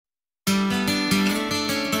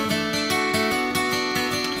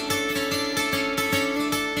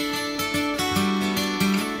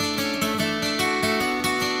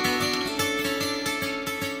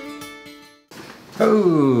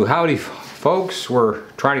Oh, howdy folks. We're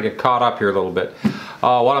trying to get caught up here a little bit.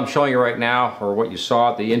 What I'm showing you right now, or what you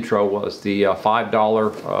saw at the intro, was the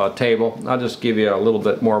 $5 table. I'll just give you a little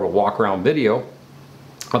bit more of a walk around video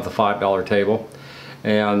of the $5 table,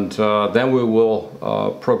 and then we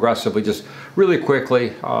will progressively, just really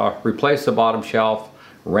quickly, replace the bottom shelf,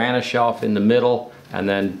 ran a shelf in the middle, and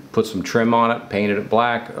then put some trim on it, painted it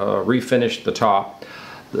black, refinished the top.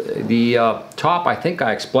 The top, I think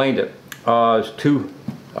I explained it,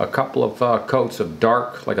 a couple of coats of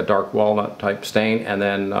dark, like a dark walnut type stain, and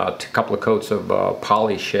then a couple of coats of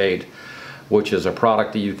poly shade, which is a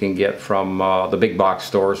product that you can get from the big box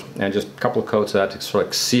stores, and just a couple of coats of that to sort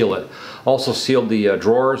of seal it. Also sealed the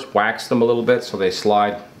drawers, waxed them a little bit so they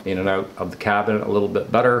slide in and out of the cabinet a little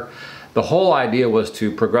bit better. The whole idea was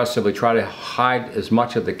to progressively try to hide as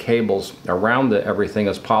much of the cables around everything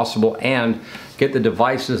as possible and get the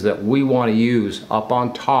devices that we want to use up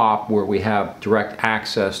on top, where we have direct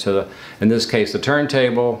access to, in this case, the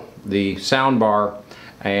turntable, the sound bar,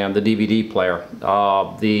 and the DVD player.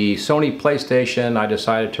 The Sony PlayStation, I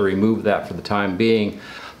decided to remove that for the time being.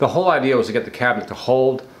 The whole idea was to get the cabinet to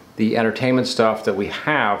hold the entertainment stuff that we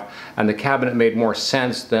have, and the cabinet made more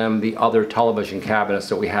sense than the other television cabinets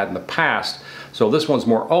that we had in the past. So this one's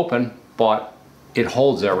more open, but it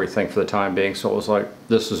holds everything for the time being, so it was like,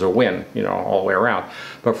 this is a win, you know, all the way around.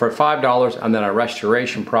 But for $5 and then a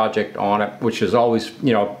restoration project on it, which is always,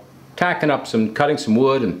 you know, cutting some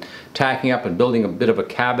wood and tacking up and building a bit of a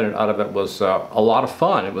cabinet out of it was a lot of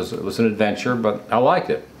fun. It was an adventure, but I liked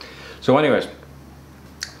it. So anyways,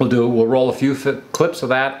 we'll roll a few clips of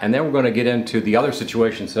that, and then we're going to get into the other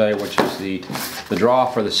situation today, which is the draw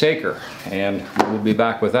for the Saker, and we'll be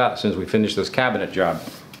back with that as soon as we finish this cabinet job.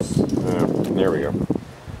 There we go.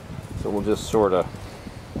 So we'll just sort of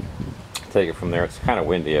take it from there. It's kind of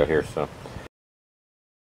windy out here, so.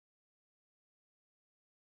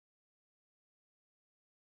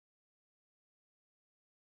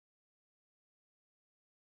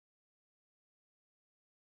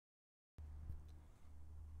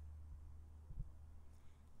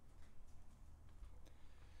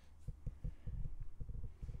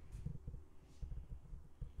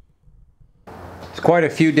 It's quite a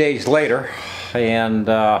few days later, and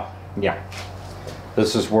yeah,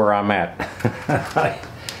 this is where I'm at.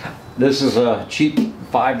 This is a cheap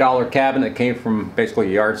 $5 cabinet that came from basically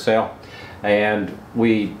a yard sale, and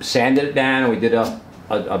we sanded it down, and we did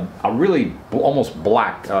a really almost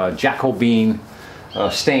black Jacobine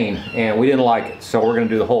stain, and we didn't like it, so we're going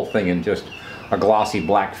to do the whole thing in just a glossy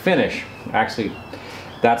black finish. Actually,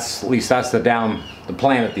 at least that's the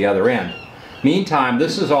plan at the other end. Meantime,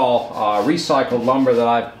 this is all recycled lumber that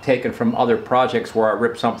I've taken from other projects where I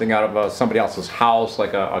ripped something out of somebody else's house,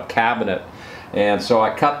 like a cabinet. And so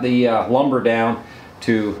I cut the lumber down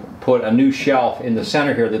to put a new shelf in the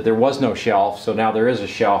center here that there was no shelf. So now there is a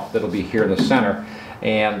shelf that'll be here in the center.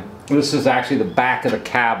 And this is actually the back of the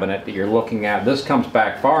cabinet that you're looking at. This comes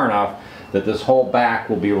back far enough that this whole back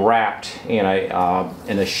will be wrapped in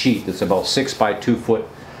a sheet that's about 6 by 2 foot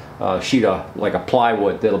sheet of like a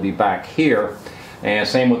plywood that'll be back here, and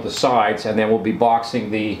same with the sides, and then we'll be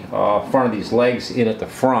boxing the front of these legs in at the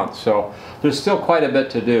front. So there's still quite a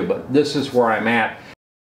bit to do, but this is where I'm at.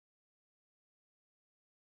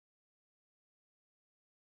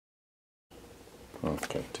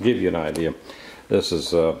 Okay, to give you an idea, this is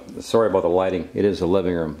sorry about the lighting, it is a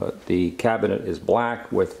living room, but the cabinet is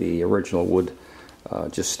black with the original wood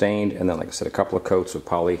just stained, and then, like I said, a couple of coats of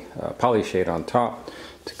poly shade on top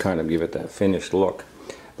to kind of give it that finished look.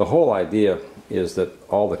 The whole idea is that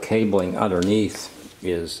all the cabling underneath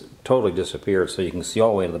is totally disappeared, so you can see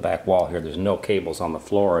all the way to the back wall here. There's no cables on the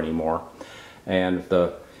floor anymore, and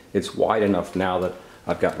it's wide enough now that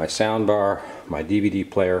I've got my sound bar, my DVD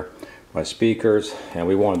player, my speakers, and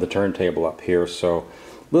we wanted the turntable up here, so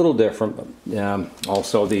a little different.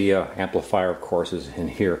 Also the amplifier, of course, is in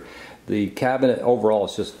here. The cabinet overall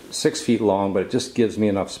is just 6 feet long, but it just gives me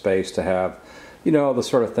enough space to have, you know, the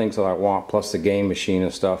sort of things that I want, plus the game machine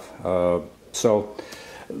and stuff. So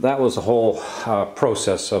that was the whole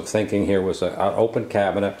process of thinking here, was an open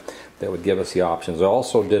cabinet that would give us the options. I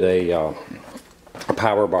also did a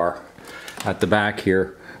power bar at the back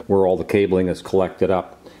here where all the cabling is collected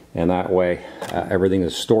up, and that way everything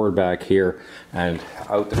is stored back here. And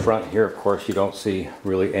out the front here, of course, you don't see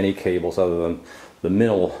really any cables other than the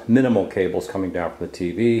minimal cables coming down from the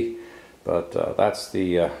TV. But that's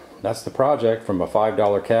the project, from a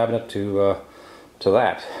 $5 cabinet to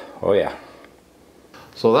that. Oh yeah.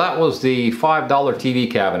 So that was the $5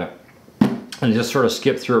 TV cabinet, and just sort of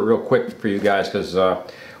skip through it real quick for you guys, because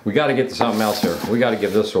we got to get to something else here. We got to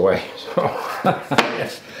give this away. So,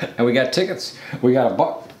 and we got tickets. We got a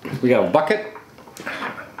bucket.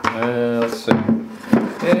 Let's see.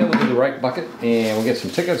 And we'll do the right bucket, and we'll get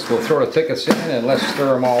some tickets. We'll throw the tickets in, and let's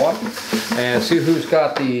stir them all up, and see who's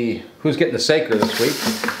getting the Saker this week.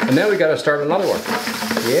 And then we got to start another one.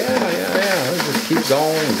 Yeah. Let's just keep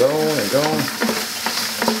going and going and going.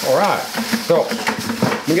 All right. So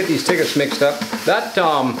we get these tickets mixed up. That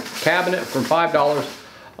cabinet from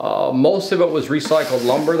 $5. Most of it was recycled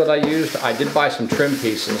lumber that I used. I did buy some trim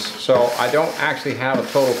pieces, so I don't actually have a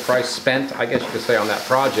total price spent, I guess you could say, on that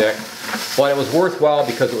project. But it was worthwhile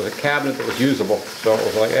because it was a cabinet that was usable. So it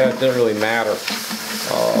was like, it didn't really matter.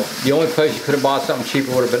 The only place you could have bought something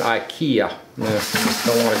cheaper would have been IKEA.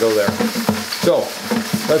 Don't want to go there. So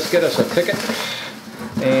let's get us a ticket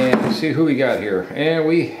and see who we got here. And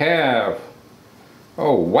we have,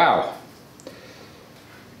 oh wow,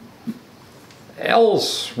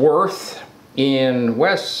 Ellsworth in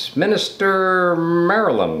Westminster,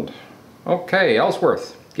 Maryland. Okay,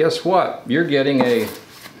 Ellsworth, guess what? You're getting a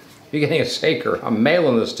Saker. I'm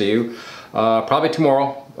mailing this to you probably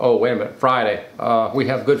tomorrow. Oh, wait a minute, Friday. We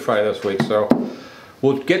have Good Friday this week, so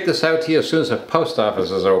we'll get this out to you as soon as the post office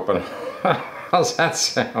is open. How's that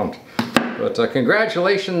sound? But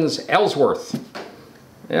congratulations, Ellsworth.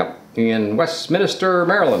 Yep, in Westminster,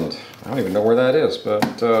 Maryland. I don't even know where that is, but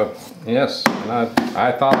yes, and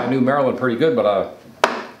I thought I knew Maryland pretty good, but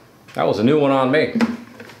that was a new one on me.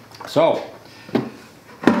 So,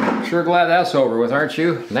 sure glad that's over with, aren't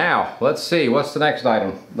you? Now, let's see, what's the next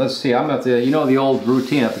item? Let's see, I'm at the, you know the old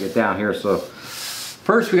routine, I have to get down here, so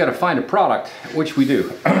first we got to find a product, which we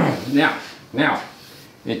do. Now,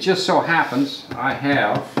 it just so happens I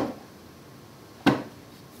have,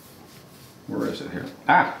 where is it here?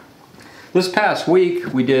 This past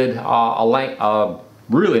week we did a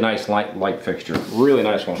really nice light fixture, really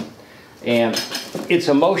nice one. And it's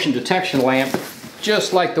a motion detection lamp,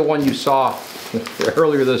 just like the one you saw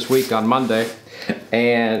earlier this week on Monday.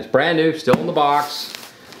 And it's brand new, still in the box.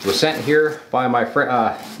 It was sent here by my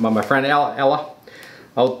friend Ella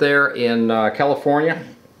out there in California.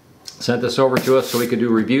 Sent this over to us so we could do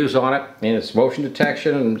reviews on it. And it's motion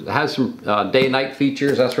detection and it has some day-night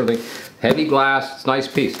features, that sort of thing. Heavy glass, it's a nice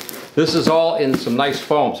piece. This is all in some nice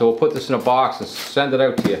foam, so we'll put this in a box and send it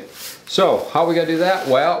out to you. So, how are we gonna do that?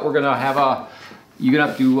 Well, we're gonna have you're gonna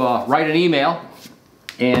have to write an email,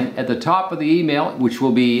 and at the top of the email, which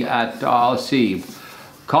will be at, let's see,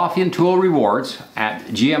 Coffee and Tool Rewards at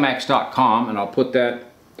gmx.com, and I'll put that,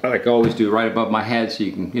 like I always do, right above my head so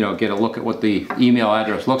you can, get a look at what the email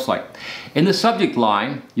address looks like. In the subject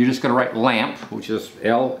line, you're just gonna write LAMP, which is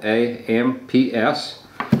L-A-M-P-S.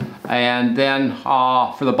 And then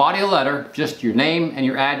for the body of the letter, just your name and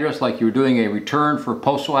your address, like you were doing a return for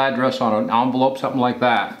postal address on an envelope, something like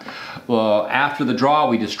that. Well, after the draw,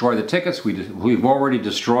 we destroy the tickets. We've already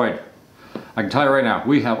destroyed. I can tell you right now,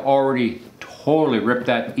 we have already totally ripped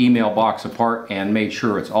that email box apart and made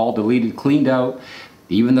sure it's all deleted, cleaned out.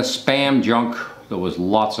 Even the spam junk, there was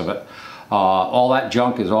lots of it. All that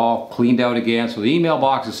junk is all cleaned out again. So the email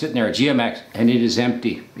box is sitting there at GMX and it is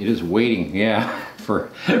empty. It is waiting, for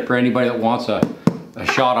anybody that wants a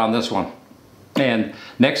shot on this one. And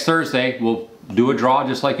next Thursday, we'll do a draw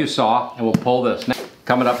just like you saw, and we'll pull this.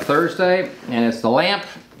 Coming up Thursday, and it's the lamp.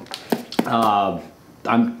 I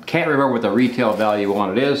can't remember what the retail value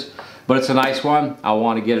on it is, but it's a nice one. I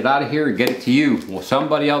want to get it out of here and get it to you. Well,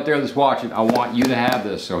 somebody out there that's watching, I want you to have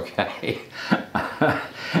this, okay?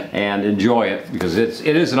 And enjoy it, because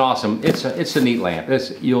it is an awesome, it's a neat lamp.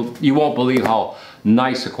 You won't believe how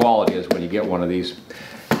nice the quality is when you get one of these.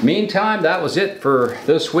 Meantime, that was it for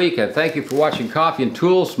this week, and thank you for watching Coffee and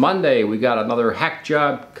Tools. Monday we got another hack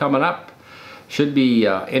job coming up. Should be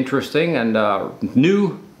interesting, and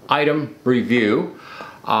new item review.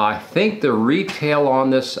 I think the retail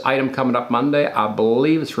on this item coming up Monday, I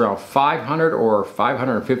believe it's around $500 or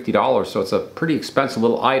 $550, so it's a pretty expensive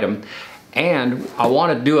little item. And I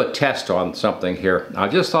want to do a test on something here. I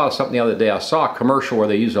just thought of something the other day. I saw a commercial where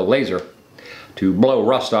they use a laser to blow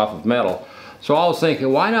rust off of metal. So I was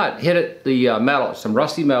thinking, why not hit the metal, some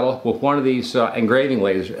rusty metal, with one of these engraving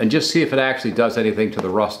lasers and just see if it actually does anything to the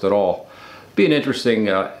rust at all. Be an interesting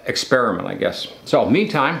experiment, I guess. So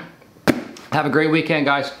meantime, have a great weekend,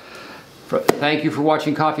 guys. Thank you for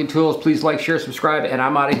watching Coffee and Tools. Please like, share, subscribe, and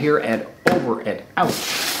I'm out of here and over and out.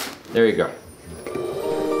 There you go.